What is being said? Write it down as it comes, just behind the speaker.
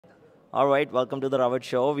All right, welcome to the Ravit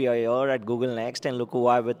Show. We are here at Google Next, and look who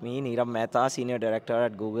I have with me, Nirav Mehta, Senior Director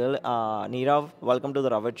at Google. Nirav, welcome to the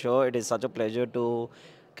Ravit Show. It is such a pleasure to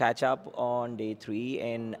catch up on day three,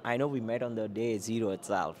 and I know we met on the day zero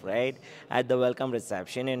itself, right, at the welcome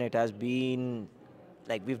reception, and it has been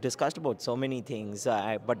like we've discussed about so many things,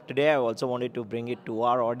 but today I also wanted to bring it to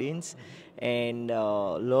our audience and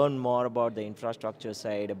learn more about the infrastructure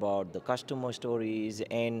side, about the customer stories,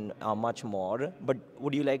 and much more. But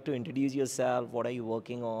would you like to introduce yourself? What are you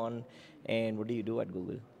working on, and what do you do at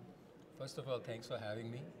Google? First of all, thanks for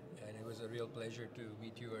having me, and it was a real pleasure to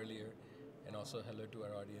meet you earlier, and also hello to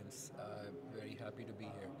our audience. Very happy to be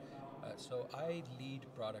here. So I lead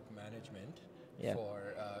product management Yeah. for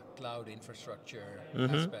cloud infrastructure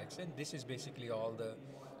Mm-hmm. aspects, and this is basically all the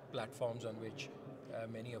platforms on which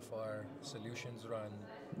many of our solutions run,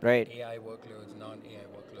 Right. AI workloads, non-AI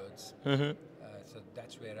workloads. Mm-hmm. So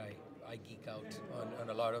that's where I geek out on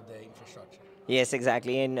a lot of the infrastructure. Yes,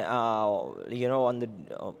 exactly. And on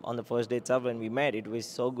the first day itself when we met, it was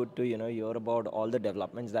so good to hear about all the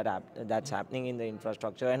developments that's happening in the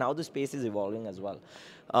infrastructure and how the space is evolving as well.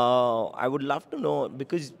 I would love to know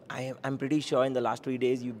because I'm pretty sure in the last 3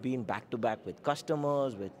 days you've been back to back with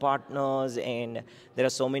customers, with partners, and there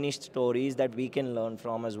are so many stories that we can learn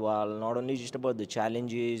from as well. Not only just about the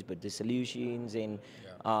challenges, but the solutions and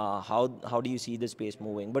Yeah. how do you see the space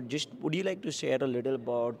moving. But just would you like to share a little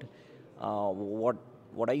about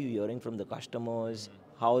what are you hearing from the customers?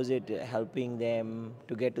 How is it helping them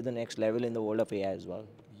to get to the next level in the world of AI as well?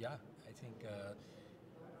 Yeah, I think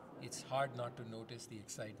it's hard not to notice the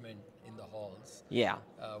excitement in the halls Yeah.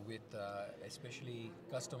 with especially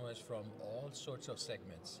customers from all sorts of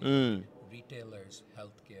segments, Mm. retailers,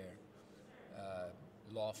 healthcare, uh,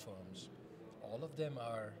 law firms. All of them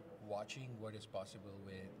are watching what is possible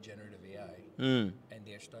with generative AI, Mm. and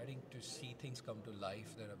they're starting to see things come to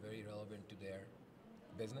life that are very relevant to their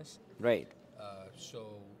business. Right. So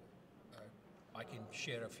I can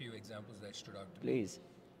share a few examples that stood out to me. Please.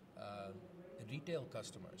 uh, Retail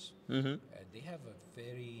customers, Mm-hmm. they have a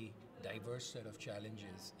very diverse set of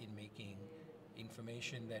challenges in making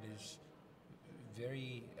information that is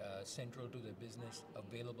very central to the business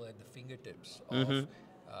available at the fingertips of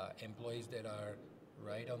Mm-hmm. employees that are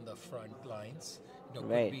right on the front lines. Could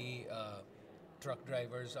Right. be truck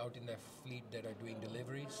drivers out in their fleet that are doing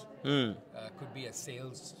deliveries. Mm. Could be a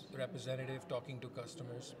sales representative talking to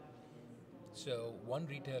customers. So one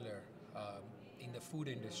retailer in the food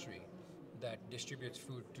industry that distributes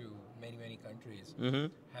food to many, many countries Mm-hmm.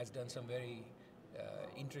 has done some very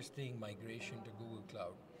interesting migration to Google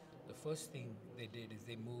Cloud. The first thing they did is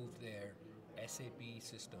they moved their SAP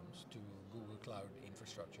systems to Google Cloud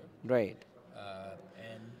infrastructure. Right.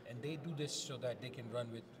 And they do this so that they can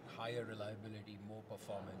run with higher reliability, more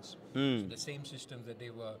performance. So Mm. the same systems that they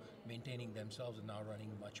were maintaining themselves are now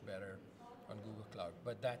running much better on Google Cloud.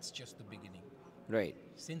 But that's just the beginning. Right.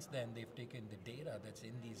 Since then, they've taken the data that's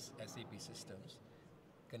in these SAP systems,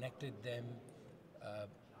 connected them uh,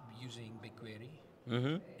 using BigQuery,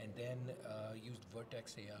 Mm-hmm. and then used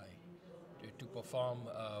Vertex AI to perform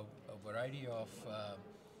a variety of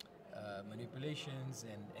manipulations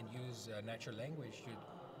and use natural language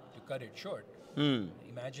to cut it short. Mm.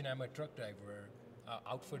 Imagine I'm a truck driver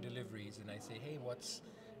out for deliveries, and I say, "Hey,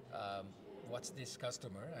 um, what's this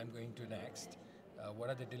customer I'm going to next? What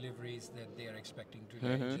are the deliveries that they are expecting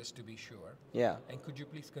today, Mm-hmm. just to be sure? Yeah. And could you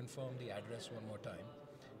please confirm the address one more time?"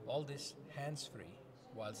 All this hands-free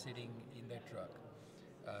while sitting in their truck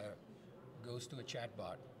uh, goes to a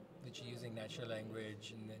chatbot, which is using natural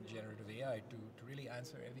language and then generative AI to really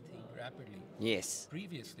answer everything rapidly. Yes.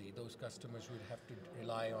 Previously, those customers would have to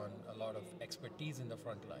rely on a lot of expertise in the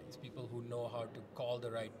front lines, people who know how to call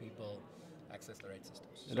the right people, access the right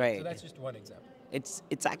systems. So Right. that's just one example.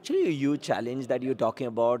 It's actually a huge challenge that you're talking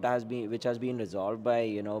about which has been resolved by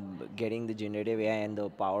getting the generative AI and the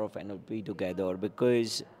power of NLP together,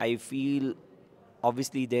 because I feel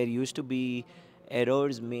obviously there used to be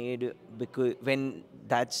errors made because when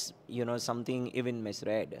that's something even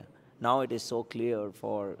misread. Now it is so clear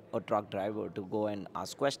for a truck driver to go and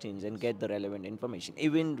ask questions and get the relevant information,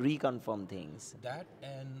 even reconfirm things. That,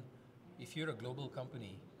 and if you're a global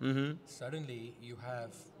company, Mm-hmm. suddenly you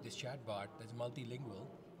have this chatbot that's multilingual.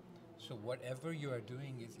 So whatever you are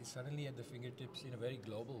doing is suddenly at the fingertips in a very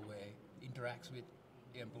global way, interacts with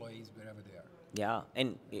employees wherever they are. Yeah,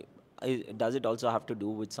 and does it also have to do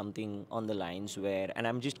with something on the lines where, and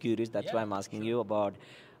I'm just curious, that's why Yeah, I'm asking sure. you about,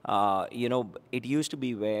 it used to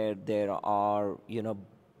be where there are,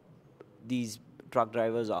 these truck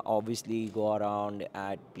drivers obviously go around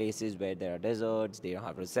at places where there are deserts, they don't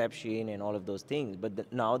have reception and all of those things.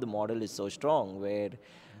 But now the model is so strong where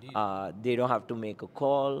Indeed. They don't have to make a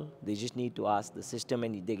call. They just need to ask the system,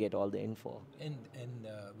 and they get all the info. And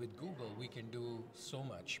with Google, we can do so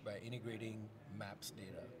much by integrating maps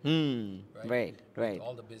data, right? Right, With right,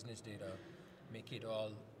 all the business data, make it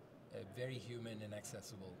all very human and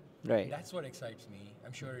accessible. right. That's what excites me.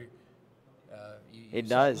 I'm sure you It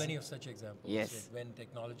saw does. plenty of such examples Yes. when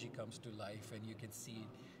technology comes to life and you can see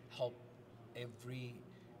it help every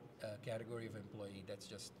category of employee. That's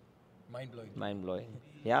just mind blowing. Mind blowing.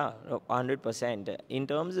 Yeah, 100%. In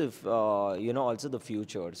terms of also the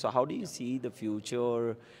future. So how do you see the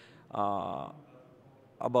future uh,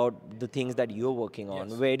 about the things that you're working on?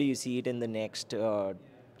 Yes. Where do you see it in the next,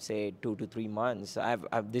 say, 2 to 3 months?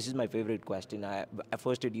 This is my favorite question. At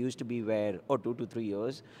first, it used to be where, 2 to 3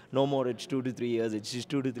 years. No more, it's 2 to 3 years. It's just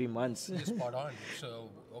 2 to 3 months. You're spot on. So,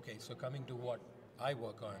 okay, so coming to what I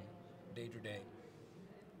work on day to day,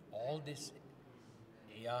 all this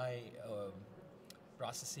AI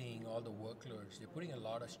processing, all the workloads, they're putting a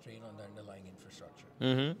lot of strain on the underlying infrastructure.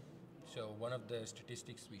 Mm-hmm. So, one of the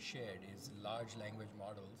statistics we shared is large language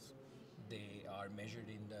models, they are measured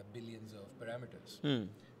in the billions of parameters.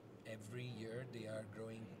 Every year, they are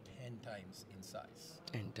growing 10 times in size.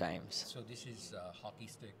 10 times. So, this is a hockey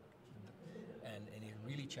stick and it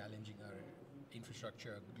really challenging our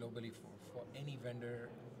infrastructure globally for any vendor,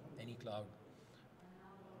 any cloud.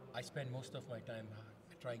 I spend most of my time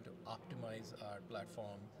trying to optimize our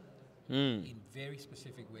platform in very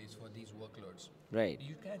specific ways for these workloads. Right.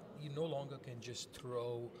 You no longer can just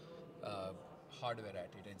throw hardware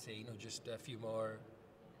at it and say, just a few more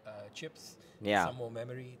chips, Yeah. some more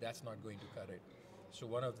memory. That's not going to cut it. So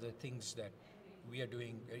one of the things that we are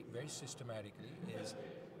doing very systematically is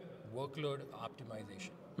workload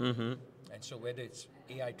optimization. And so whether it's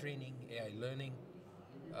AI training, AI learning,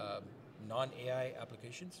 non-AI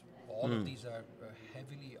applications, all of these are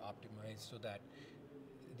heavily optimized so that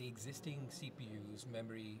the existing CPU's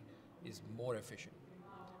memory is more efficient.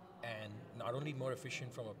 And not only more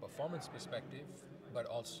efficient from a performance perspective, but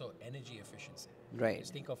also energy efficiency. Right.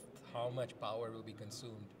 Just think of how much power will be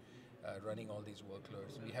consumed running all these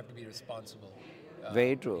workloads. We have to be responsible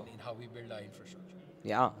Very true. in how we build our infrastructure.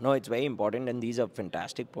 Yeah, no, it's very important, and these are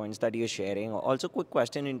fantastic points that you're sharing. Also, quick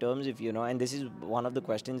question in terms of, and this is one of the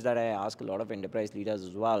questions that I ask a lot of enterprise leaders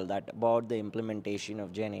as well, that about the implementation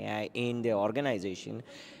of Gen AI in their organization.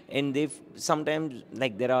 And they've sometimes,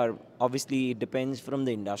 like, there are, obviously, it depends from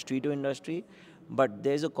the industry to industry, but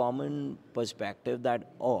there's a common perspective that,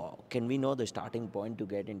 can we know the starting point to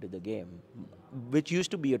get into the game? Which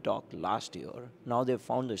used to be a talk last year. Now they've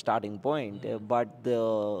found the starting point, but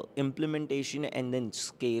the implementation and then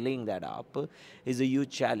scaling that up is a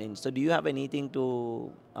huge challenge. So, do you have anything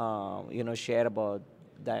to share about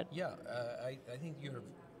that? Yeah, I think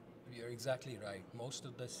you're exactly right. Most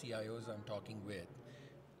of the CIOs I'm talking with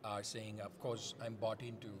are saying, of course, I'm bought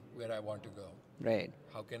into where I want to go. Right.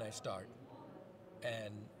 How can I start?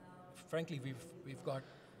 And frankly, we've got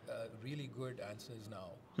really good answers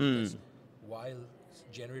now because while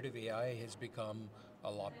generative AI has become a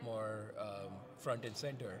lot more front and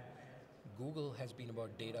center, Google has been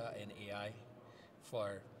about data and AI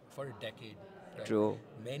for a decade. Right? True.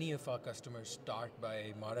 Many of our customers start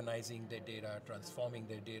by modernizing their data, transforming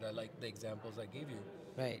their data, like the examples I gave you.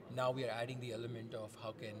 Right. Now we are adding the element of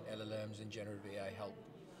how can LLMs and generative AI help.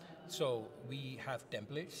 So we have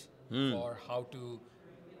templates for how to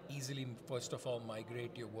easily, first of all,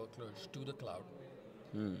 migrate your workloads to the cloud,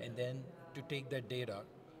 and then to take that data,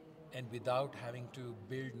 and without having to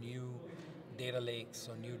build new data lakes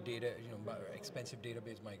or new data, expensive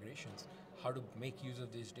database migrations, how to make use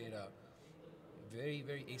of this data very,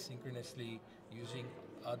 very asynchronously using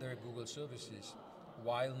other Google services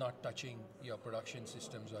while not touching your production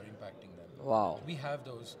systems or impacting them. Wow. We have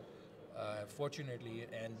those, fortunately,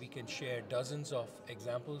 and we can share dozens of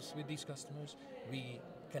examples with these customers. We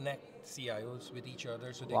connect CIOs with each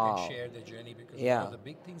other so they can Wow. share their journey because one Yeah. of the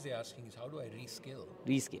big things they're asking is how do I reskill?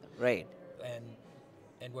 Rescale. Right.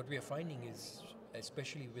 And what we are finding is,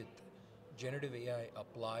 especially with generative AI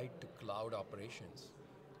applied to cloud operations,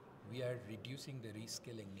 we are reducing the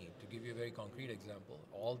reskilling need. To give you a very concrete example,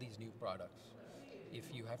 all these new products,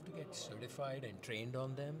 if you have to get certified and trained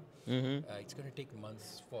on them, it's going to take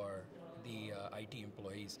months for the IT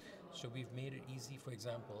employees. So we've made it easy, for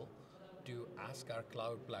example, to ask our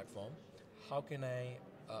cloud platform, how can I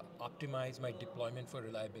optimize my deployment for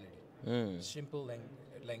reliability? Simple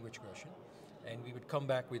language question. And we would come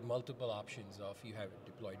back with multiple options of you have it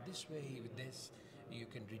deployed this way, with this, you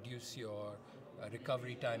can reduce your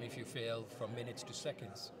recovery time if you fail from minutes to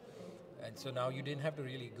seconds. And so now you didn't have to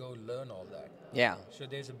really go learn all that. Yeah. So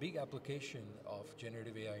there's a big application of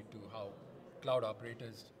generative AI to how cloud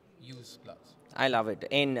operators use clouds. I love it.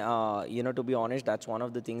 And, to be honest, that's one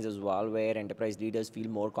of the things as well where enterprise leaders feel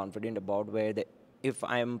more confident about where they, if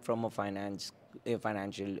I'm from a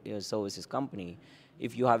financial services company,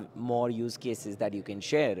 if you have more use cases that you can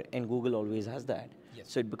share, and Google always has that. Yes.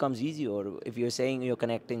 So it becomes easier. If you're saying you're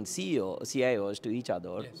connecting CIOs to each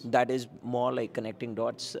other, Yes. that is more like connecting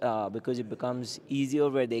dots because it becomes easier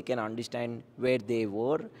where they can understand where they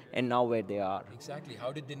were and now where they are. Exactly.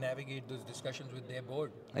 How did they navigate those discussions with their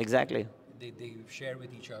board? Exactly. They share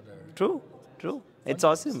with each other. True, true. It's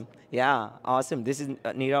Fun awesome. Yeah, awesome. This is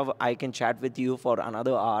Nirav. I can chat with you for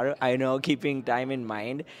another hour. I know, keeping time in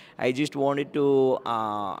mind. I just wanted to,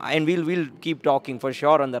 and we'll keep talking for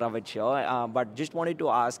sure on the Ravit Show. But just wanted to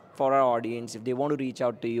ask for our audience if they want to reach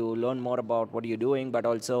out to you, learn more about what you're doing, but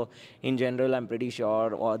also in general, I'm pretty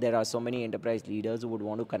sure there are so many enterprise leaders who would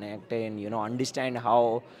want to connect and understand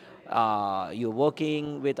how you're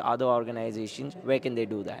working with other organizations. Where can they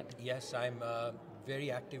do that? Yes, I'm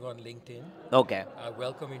very active on LinkedIn. Okay. I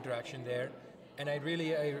welcome interaction there, and I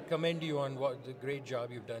commend you on what the great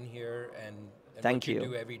job you've done here and Thank what you you.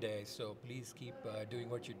 do every day. So please keep doing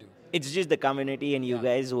what you do. It's just the community and you Yeah.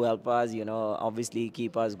 guys who help us, obviously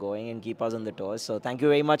keep us going and keep us on the toes. So thank you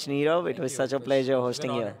very much, Nirav. It Thank was you. such a It was pleasure an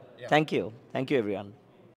hosting you. honor. Yeah. Thank you. Thank you, everyone.